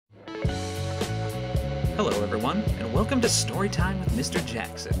Hello everyone, and welcome to Storytime with Mr.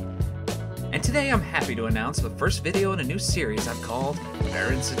 Jackson. And today I'm happy to announce the first video in a new series I've called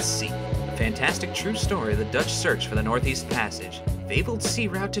Barentsz At Sea, a fantastic true story of the Dutch search for the Northeast Passage, fabled sea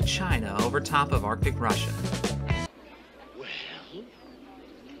route to China over top of Arctic Russia. Well,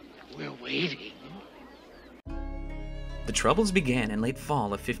 we're waiting. The troubles began in late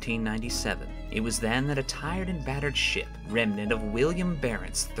fall of 1597. It was then that a tired and battered ship, remnant of William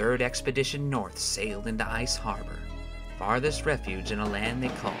Barentz's third expedition north, sailed into Ice Harbor, farthest refuge in a land they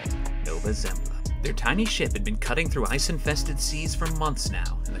called Nova Zembla. Their tiny ship had been cutting through ice-infested seas for months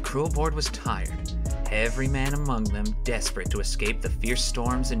now, and the crew aboard was tired, every man among them desperate to escape the fierce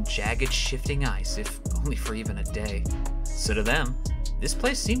storms and jagged shifting ice, if only for even a day. So to them, this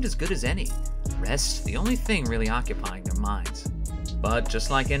place seemed as good as any, rest the only thing really occupying their minds. But just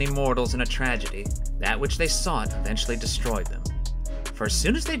like any mortals in a tragedy, that which they sought eventually destroyed them. For as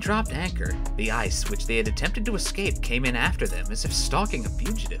soon as they dropped anchor, the ice which they had attempted to escape came in after them as if stalking a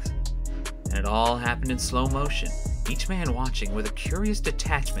fugitive. And it all happened in slow motion, each man watching with a curious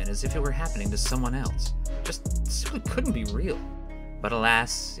detachment as if it were happening to someone else. Just simply couldn't be real. But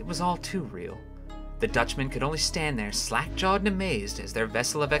alas, it was all too real. The Dutchmen could only stand there slack-jawed and amazed as their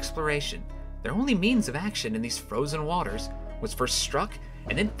vessel of exploration, their only means of action in these frozen waters, was first struck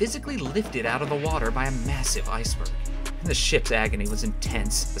and then physically lifted out of the water by a massive iceberg. And the ship's agony was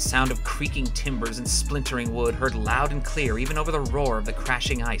intense, the sound of creaking timbers and splintering wood heard loud and clear even over the roar of the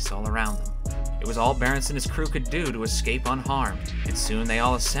crashing ice all around them. It was all Barentsz and his crew could do to escape unharmed, and soon they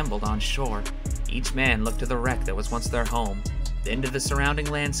all assembled on shore. Each man looked to the wreck that was once their home, then to the surrounding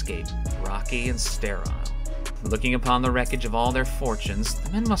landscape, rocky and sterile. Looking upon the wreckage of all their fortunes,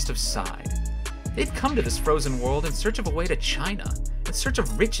 the men must have sighed. They'd come to this frozen world in search of a way to China, in search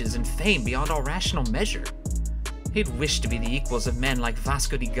of riches and fame beyond all rational measure. They'd wished to be the equals of men like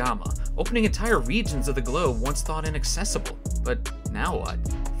Vasco da Gama, opening entire regions of the globe once thought inaccessible. But now what?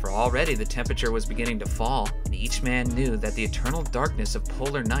 For already the temperature was beginning to fall, and each man knew that the eternal darkness of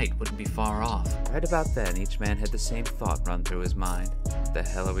polar night wouldn't be far off. Right about then, each man had the same thought run through his mind. What the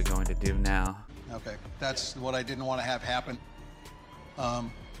hell are we going to do now? Okay, that's what I didn't want to have happen.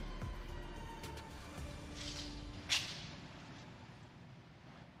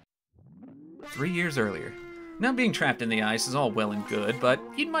 3 years earlier. Now being trapped in the ice is all well and good, but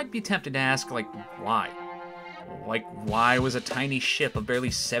you might be tempted to ask, why? Why was a tiny ship of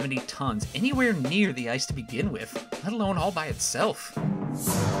barely 70 tons anywhere near the ice to begin with, let alone all by itself?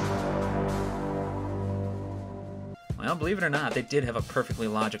 Well, believe it or not, they did have a perfectly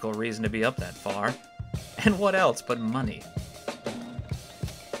logical reason to be up that far. And what else but money?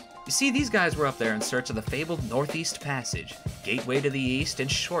 You see, these guys were up there in search of the fabled Northeast Passage, gateway to the east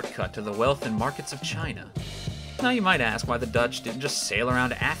and shortcut to the wealth and markets of China. Now you might ask why the Dutch didn't just sail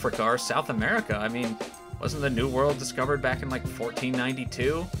around Africa or South America. I mean, wasn't the New World discovered back in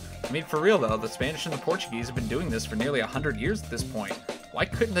 1492? I mean, for real though, the Spanish and the Portuguese have been doing this for nearly 100 years at this point. Why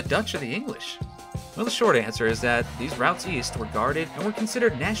couldn't the Dutch or the English? Well, the short answer is that these routes east were guarded and were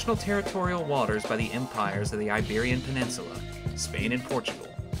considered national territorial waters by the empires of the Iberian Peninsula, Spain and Portugal.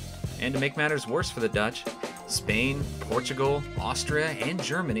 And to make matters worse for the Dutch, Spain, Portugal, Austria, and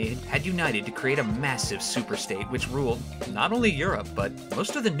Germany had united to create a massive superstate which ruled not only Europe, but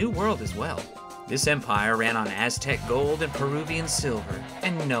most of the New World as well. This empire ran on Aztec gold and Peruvian silver,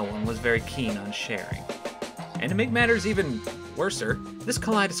 and no one was very keen on sharing. And to make matters even worser, this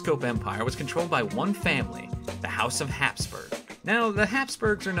kaleidoscope empire was controlled by one family, the House of Habsburg. Now, the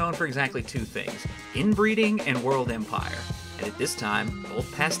Habsburgs are known for exactly two things, inbreeding and world empire. And at this time,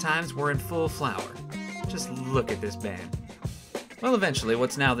 both pastimes were in full flower. Just look at this band. Well, eventually,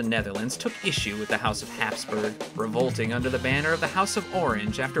 what's now the Netherlands took issue with the House of Habsburg, revolting under the banner of the House of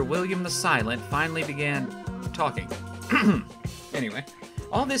Orange after William the Silent finally began talking. Anyway,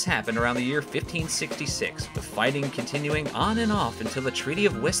 all this happened around the year 1566, with fighting continuing on and off until the Treaty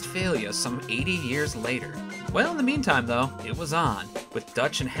of Westphalia some 80 years later. Well, in the meantime, though, it was on, with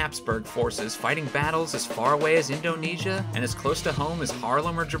Dutch and Habsburg forces fighting battles as far away as Indonesia and as close to home as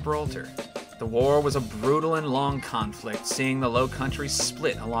Haarlem or Gibraltar. The war was a brutal and long conflict, seeing the Low Countries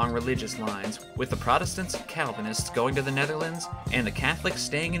split along religious lines, with the Protestants and Calvinists going to the Netherlands and the Catholics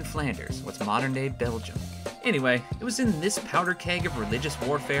staying in Flanders, what's modern-day Belgium. Anyway, it was in this powder keg of religious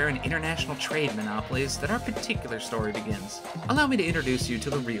warfare and international trade monopolies that our particular story begins. Allow me to introduce you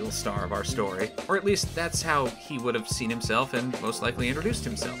to the real star of our story, or at least that's how he would have seen himself and most likely introduced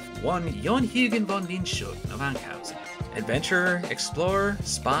himself. One Jan Huygen von Linschoten of Enkhuizen. Adventurer, explorer,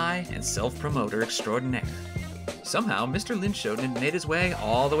 spy, and self-promoter extraordinaire. Somehow, Mr. Linschoten had made his way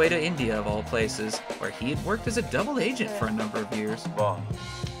all the way to India of all places, where he had worked as a double agent for a number of years. Bom.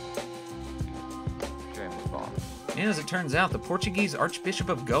 And as it turns out, the Portuguese Archbishop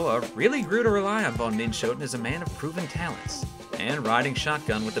of Goa really grew to rely on von Linschoten as a man of proven talents. And riding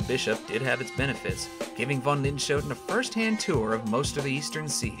shotgun with the bishop did have its benefits, giving von Linschoten a first-hand tour of most of the eastern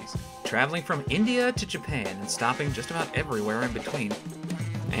seas, traveling from India to Japan and stopping just about everywhere in between.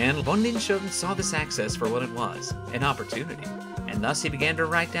 And von Linschoten saw this access for what it was, an opportunity, and thus he began to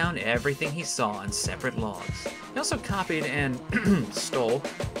write down everything he saw in separate logs. He also copied and stole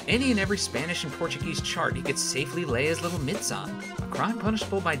any and every Spanish and Portuguese chart he could safely lay his little mitts on. A crime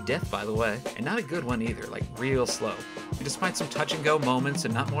punishable by death, by the way, and not a good one either, like real slow. And despite some touch-and-go moments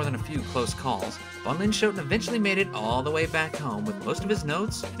and not more than a few close calls, von Linschoten eventually made it all the way back home with most of his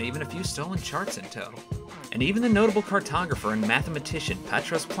notes and even a few stolen charts in tow. And even the notable cartographer and mathematician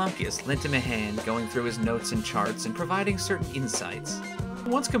Petros Plunkius lent him a hand going through his notes and charts and providing certain insights.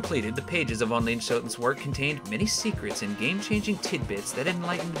 Once completed, the pages of von Linschoten's work contained many secrets and game-changing tidbits that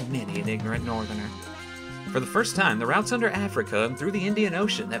enlightened many an ignorant northerner. For the first time, the routes under Africa and through the Indian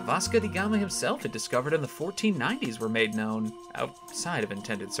Ocean that Vasco da Gama himself had discovered in the 1490s were made known outside of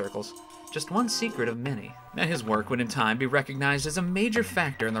intended circles. Just one secret of many. Now his work would in time be recognized as a major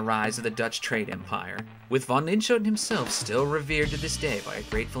factor in the rise of the Dutch trade empire, with von Linschoten himself still revered to this day by a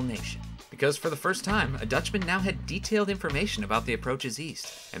grateful nation. Because for the first time, a Dutchman now had detailed information about the approaches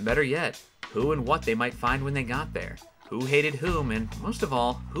east, and better yet, who and what they might find when they got there, who hated whom, and most of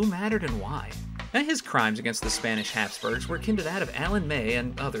all, who mattered and why. Now his crimes against the Spanish Habsburgs were akin to that of Alan May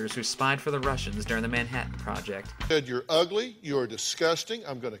and others who spied for the Russians during the Manhattan Project. Said, "You're ugly, you're disgusting,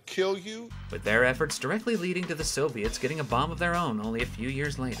 I'm gonna kill you." With their efforts directly leading to the Soviets getting a bomb of their own only a few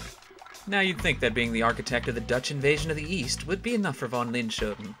years later. Now you'd think that being the architect of the Dutch invasion of the East would be enough for von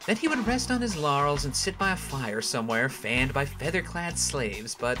Linschoten, that he would rest on his laurels and sit by a fire somewhere fanned by feather-clad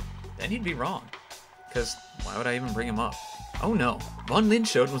slaves, but then you'd be wrong. Because why would I even bring him up? Oh no, von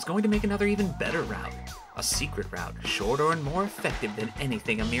Linschoten was going to make another even better route. A secret route, shorter and more effective than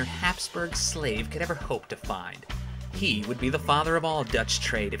anything a mere Habsburg slave could ever hope to find. He would be the father of all Dutch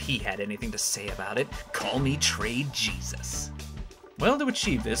trade if he had anything to say about it. Call me Trade Jesus. Well, to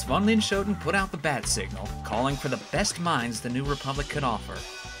achieve this, von Linschoten put out the bat signal, calling for the best minds the new republic could offer.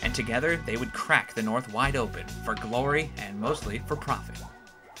 And together, they would crack the North wide open, for glory and mostly for profit.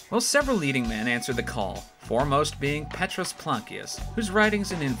 Well, several leading men answered the call, foremost being Petros Plunkius, whose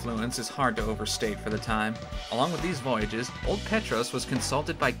writings and influence is hard to overstate for the time. Along with these voyages, old Petros was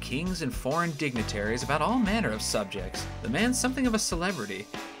consulted by kings and foreign dignitaries about all manner of subjects. The man's something of a celebrity.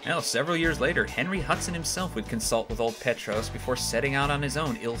 Now, several years later, Henry Hudson himself would consult with old Petros before setting out on his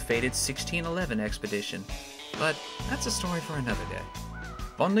own ill-fated 1611 expedition. But that's a story for another day.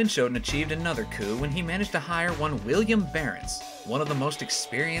 Von Linschoten achieved another coup when he managed to hire one William Barentsz, one of the most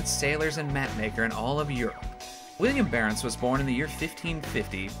experienced sailors and mapmaker in all of Europe. William Barentsz was born in the year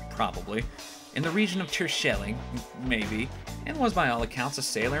 1550, probably, in the region of Terschelling, maybe, and was by all accounts a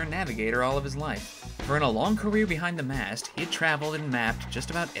sailor and navigator all of his life. For in a long career behind the mast, he had traveled and mapped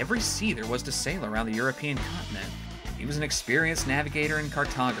just about every sea there was to sail around the European continent. He was an experienced navigator and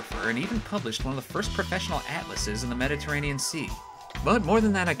cartographer, and even published one of the first professional atlases in the Mediterranean Sea. But more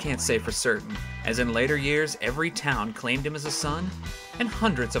than that I can't say for certain, as in later years every town claimed him as a son, and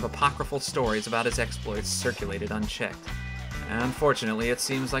hundreds of apocryphal stories about his exploits circulated unchecked. Unfortunately, it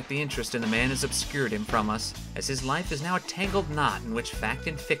seems like the interest in the man has obscured him from us, as his life is now a tangled knot in which fact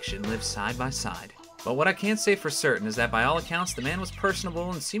and fiction live side by side. But what I can say for certain is that by all accounts the man was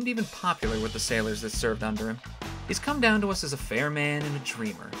personable and seemed even popular with the sailors that served under him. He's come down to us as a fair man and a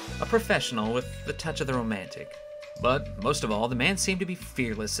dreamer, a professional with the touch of the romantic. But, most of all, the man seemed to be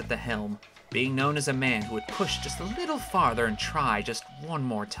fearless at the helm, being known as a man who would push just a little farther and try just one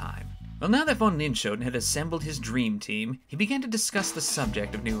more time. Well, now that von Linschoten had assembled his dream team, he began to discuss the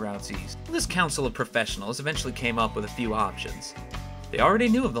subject of new routes east. This council of professionals eventually came up with a few options. They already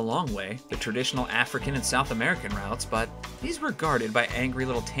knew of the long way, the traditional African and South American routes, but these were guarded by angry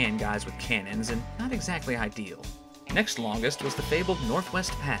little tan guys with cannons and not exactly ideal. Next longest was the fabled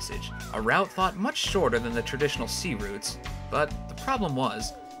Northwest Passage, a route thought much shorter than the traditional sea routes, but the problem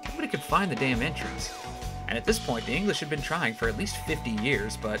was, nobody could find the damn entrance. And at this point, the English had been trying for at least 50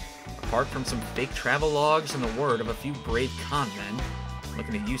 years, but apart from some fake travel logs and the word of a few brave con men,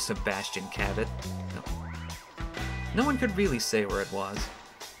 looking at you, Sebastian Cabot, no one could really say where it was.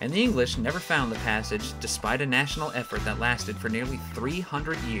 And the English never found the passage, despite a national effort that lasted for nearly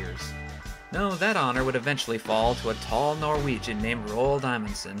 300 years. No, that honor would eventually fall to a tall Norwegian named Roald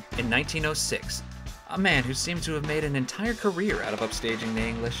Amundsen in 1906, a man who seemed to have made an entire career out of upstaging the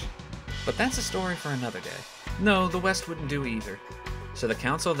English. But that's a story for another day. No, the West wouldn't do either. So the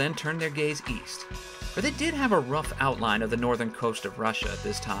council then turned their gaze east. For they did have a rough outline of the northern coast of Russia at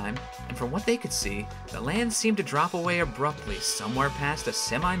this time, and from what they could see, the land seemed to drop away abruptly somewhere past a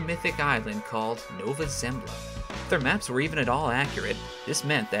semi-mythic island called Nova Zembla. If their maps were even at all accurate, this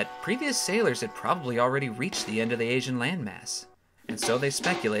meant that previous sailors had probably already reached the end of the Asian landmass. And so they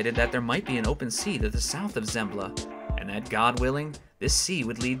speculated that there might be an open sea to the south of Zembla, and that, God willing, this sea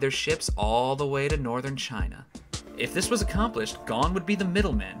would lead their ships all the way to northern China. If this was accomplished, gone would be the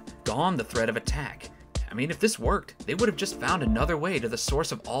middlemen, gone the threat of attack. I mean, if this worked, they would have just found another way to the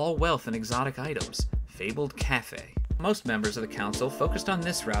source of all wealth and exotic items, fabled Cathay. Most members of the council focused on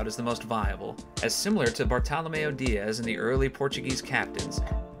this route as the most viable, as similar to Bartolomeo Diaz and the early Portuguese captains.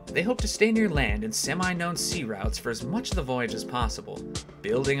 They hoped to stay near land and semi-known sea routes for as much of the voyage as possible,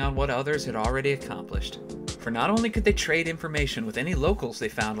 building on what others had already accomplished. For not only could they trade information with any locals they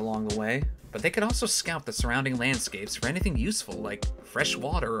found along the way, but they could also scout the surrounding landscapes for anything useful like fresh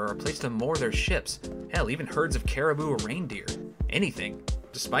water or a place to moor their ships, hell, even herds of caribou or reindeer. Anything.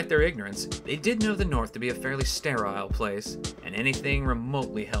 Despite their ignorance, they did know the North to be a fairly sterile place, and anything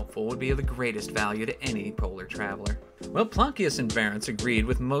remotely helpful would be of the greatest value to any polar traveler. Well, Plancius and Barentsz agreed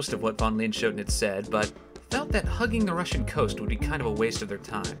with most of what von Linschoten had said, but felt that hugging the Russian coast would be kind of a waste of their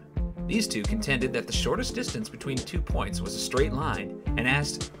time. These two contended that the shortest distance between 2 points was a straight line, and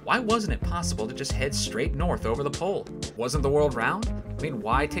asked, why wasn't it possible to just head straight north over the pole? Wasn't the world round? I mean,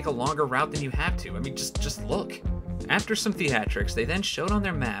 why take a longer route than you have to? I mean, just look. After some theatrics, they then showed on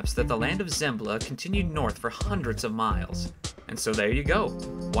their maps that the land of Zembla continued north for hundreds of miles. And so there you go.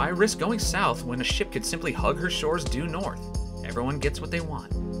 Why risk going south when a ship could simply hug her shores due north? Everyone gets what they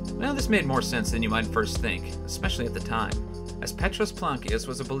want. Well, this made more sense than you might first think, especially at the time, as Petros Plancius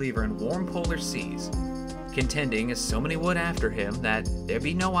was a believer in warm polar seas, contending, as so many would after him, that there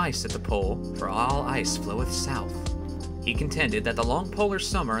be no ice at the pole, for all ice floweth south. He contended that the long polar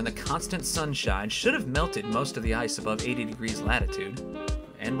summer and the constant sunshine should have melted most of the ice above 80 degrees latitude,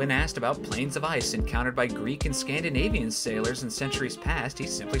 and when asked about plains of ice encountered by Greek and Scandinavian sailors in centuries past, he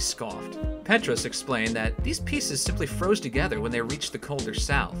simply scoffed. Petros explained that these pieces simply froze together when they reached the colder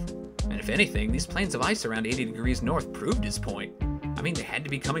south, and if anything, these plains of ice around 80 degrees north proved his point. I mean, they had to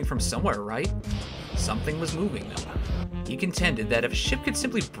be coming from somewhere, right? Something was moving them. He contended that if a ship could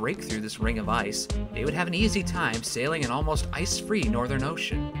simply break through this ring of ice, they would have an easy time sailing an almost ice-free Northern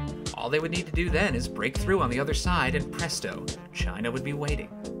Ocean. All they would need to do then is break through on the other side, and presto, China would be waiting.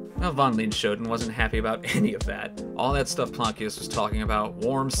 Well, von Linschoten wasn't happy about any of that. All that stuff Plancius was talking about,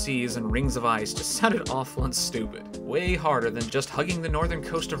 warm seas and rings of ice, just sounded awful and stupid. Way harder than just hugging the northern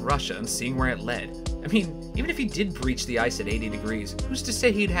coast of Russia and seeing where it led. I mean, even if he did breach the ice at 80 degrees, who's to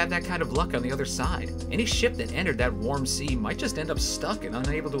say he'd have that kind of luck on the other side? Any ship that entered that warm sea might just end up stuck and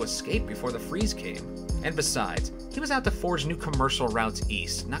unable to escape before the freeze came. And besides, he was out to forge new commercial routes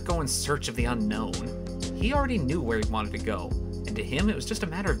east, not go in search of the unknown. He already knew where he wanted to go, and to him it was just a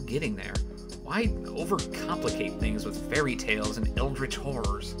matter of getting there. Why overcomplicate things with fairy tales and eldritch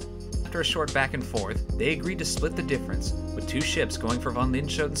horrors? After a short back and forth, they agreed to split the difference, with 2 ships going for von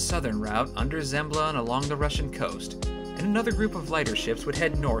Linschoten's southern route under Zembla and along the Russian coast, and another group of lighter ships would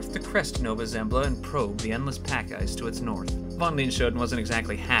head north to crest Nova Zembla and probe the endless pack ice to its north. Von Linschoten wasn't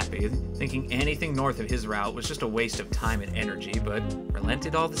exactly happy, thinking anything north of his route was just a waste of time and energy, but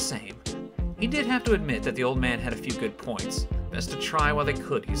relented all the same. He did have to admit that the old man had a few good points. Best to try while they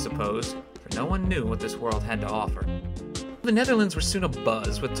could, he supposed, for no one knew what this world had to offer. The Netherlands were soon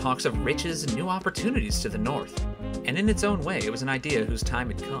abuzz with talks of riches and new opportunities to the north, and in its own way it was an idea whose time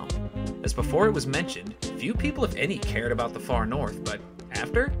had come. As before it was mentioned, few people if any cared about the far north, but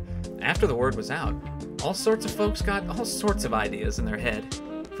after the word was out, all sorts of folks got all sorts of ideas in their head.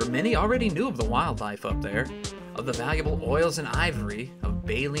 For many already knew of the wildlife up there, of the valuable oils and ivory, of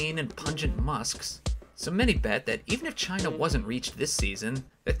baleen and pungent musks. So many bet that even if China wasn't reached this season,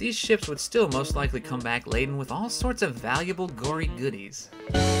 that these ships would still most likely come back laden with all sorts of valuable gory goodies.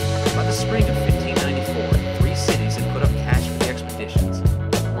 By the spring of 1594, 3 cities had put up cash for the expeditions,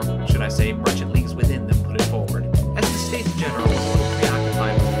 or should I say merchant leagues within them put it forward, as the States General was a little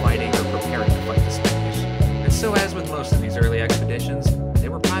preoccupied with fighting or preparing to fight the Spanish. And so as with most of these early expeditions, they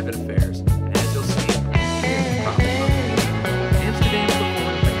were private affairs, and as you'll see, profit Amsterdam put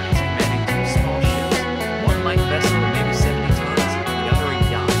forward a Barentsz commanding 2 small ships, one light vessel of maybe 70 tons, the other a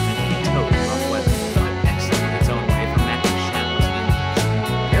yacht meant to be towed in rough weather, but excellent in its own way for mapping shallows and inlets.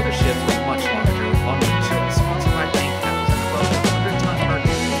 The other ships were much larger, with one ships sponsored by bank cows and above 100-ton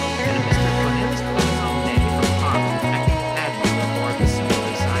merchant, and a Mr. Cornelis Corazon from Parma acting admiral aboard the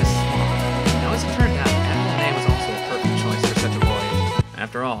similarly sized smaller. Now as it turned out, Admiral was also a perfect choice for such a voyage.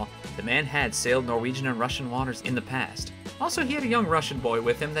 After all, the man had sailed Norwegian and Russian waters in the past, Also, he had a young Russian boy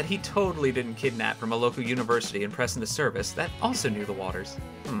with him that he totally didn't kidnap from a local university and press into service that also knew the waters.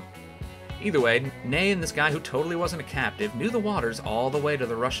 Either way, Ney and this guy who totally wasn't a captive knew the waters all the way to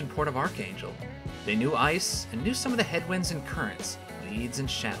the Russian port of Archangel. They knew ice and knew some of the headwinds and currents, leads and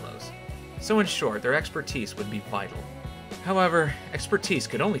shallows. So in short, their expertise would be vital. However, expertise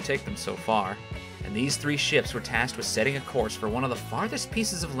could only take them so far, and these 3 ships were tasked with setting a course for one of the farthest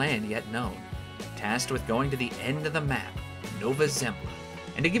pieces of land yet known, tasked with going to the end of the map, Nova Zembla.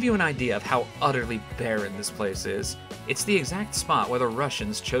 And to give you an idea of how utterly barren this place is, it's the exact spot where the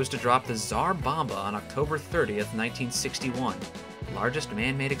Russians chose to drop the Tsar Bomba on October 30th, 1961, the largest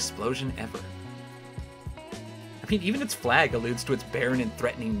man-made explosion ever. I mean, even its flag alludes to its barren and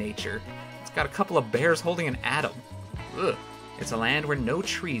threatening nature. It's got a couple of bears holding an atom. Ugh. It's a land where no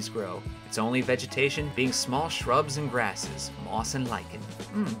trees grow, its only vegetation being small shrubs and grasses, moss and lichen.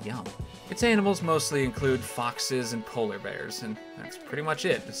 Yum. Its animals mostly include foxes and polar bears, and that's pretty much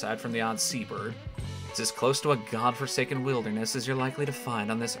it, aside from the odd seabird. It's as close to a godforsaken wilderness as you're likely to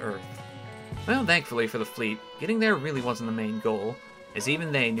find on this earth. Well, thankfully for the fleet, getting there really wasn't the main goal, as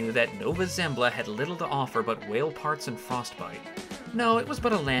even they knew that Nova Zembla had little to offer but whale parts and frostbite. No, it was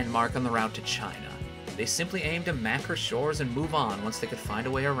but a landmark on the route to China. They simply aimed to map her shores and move on once they could find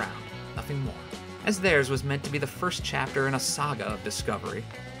a way around, nothing more. As theirs was meant to be the first chapter in a saga of discovery.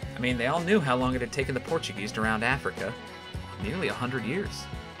 I mean, they all knew how long it had taken the Portuguese to round Africa. Nearly 100 years.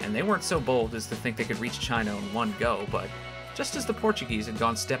 And they weren't so bold as to think they could reach China in one go, but just as the Portuguese had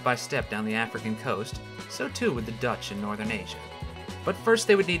gone step by step down the African coast, so too would the Dutch in northern Asia. But first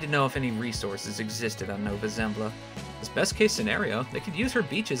they would need to know if any resources existed on Nova Zembla. As best case scenario, they could use her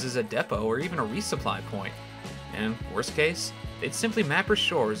beaches as a depot or even a resupply point. And worst case, they'd simply map her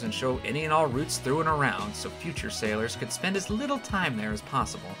shores and show any and all routes through and around so future sailors could spend as little time there as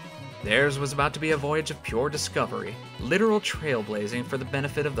possible. Theirs was about to be a voyage of pure discovery, literal trailblazing for the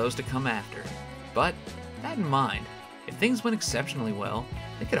benefit of those to come after. But, that in mind, if things went exceptionally well,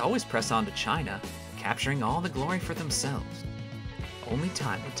 they could always press on to China, capturing all the glory for themselves. Only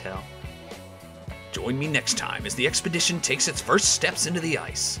time would tell. Join me next time as the expedition takes its first steps into the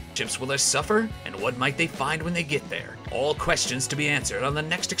ice. Ships will they suffer, and what might they find when they get there? All questions to be answered on the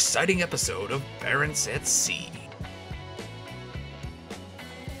next exciting episode of Barentsz at Sea.